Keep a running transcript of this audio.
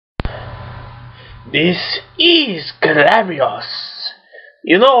This is Rios.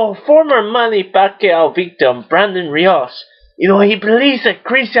 Former Manny Pacquiao victim Brandon Rios. He believes that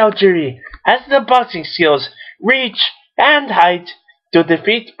Chris Algieri has the boxing skills, reach, and height to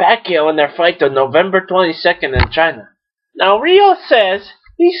defeat Pacquiao in their fight on November 22nd in China. Now, Rios says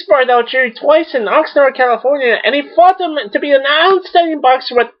he sparred Algieri twice in Oxnard, California, and he fought him to be an outstanding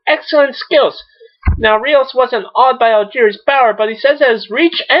boxer with excellent skills. Now, Rios wasn't awed by Algieri's power, but he says that his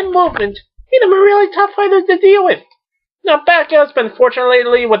reach and movement made him a really tough fighter to deal with. Now, Pacquiao's been fortunate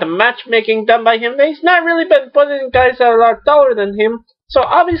lately with the matchmaking done by him. He's not really been putting guys that are a lot taller than him, so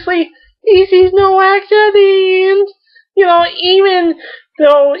obviously he sees no accident. Even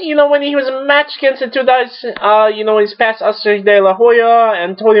though, when he was matched against the two guys, his past Oscar De La Hoya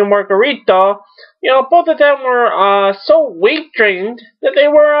and Antonio Margarito, both of them were so weight-trained that they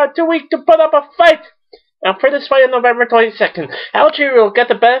were too weak to put up a fight. Now, for this fight on November 22nd, Algieri will get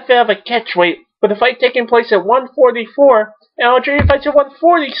the benefit of a catchweight, with the fight taking place at 144. And Algieri fights at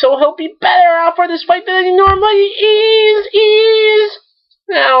 140, so he'll be better off for this fight than he normally is.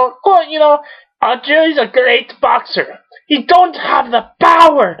 Now, Algieri's a great boxer. He don't have the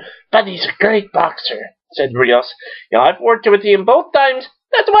power, but he's a great boxer, said Rios. I've worked with him both times.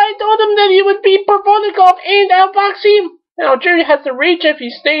 That's why I told him that he would beat Provodnikov and outbox him. And Algieri has the reach if he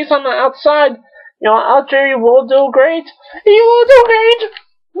stays on the outside. Algieri will do great. He will do great.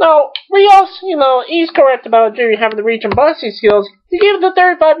 Now, Rios, he's correct about Algieri having the reach and boxing skills. He gave the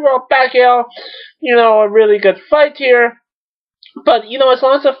 35-year-old Pacquiao, a really good fight here. But, as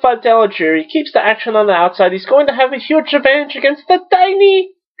long as the fight to Algieri keeps the action on the outside, he's going to have a huge advantage against the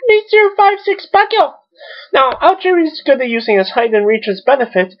tiny Mr. 5'6" Pacquiao. Now, Algieri's good at using his height and reach as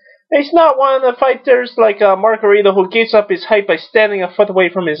benefit. He's not one of the fighters like Margarito who gives up his height by standing a foot away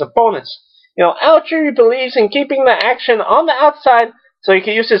from his opponents. Algieri believes in keeping the action on the outside so he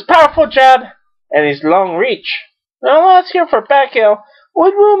can use his powerful jab and his long reach. Now, let's hear for Pacquiao.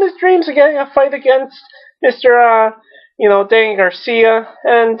 Would ruin his dreams of getting a fight against Mr. Dan Garcia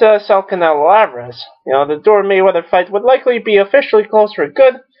and Sal Canelo Alvarez. The Dora Mayweather fight would likely be officially closed for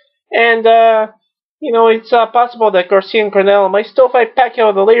good, and it's possible that Garcia and Canelo might still fight Pacquiao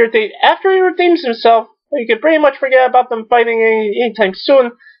at a later date after he redeems himself. You could pretty much forget about them fighting anytime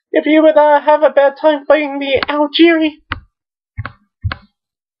soon if you would have a bad time fighting the Algieri.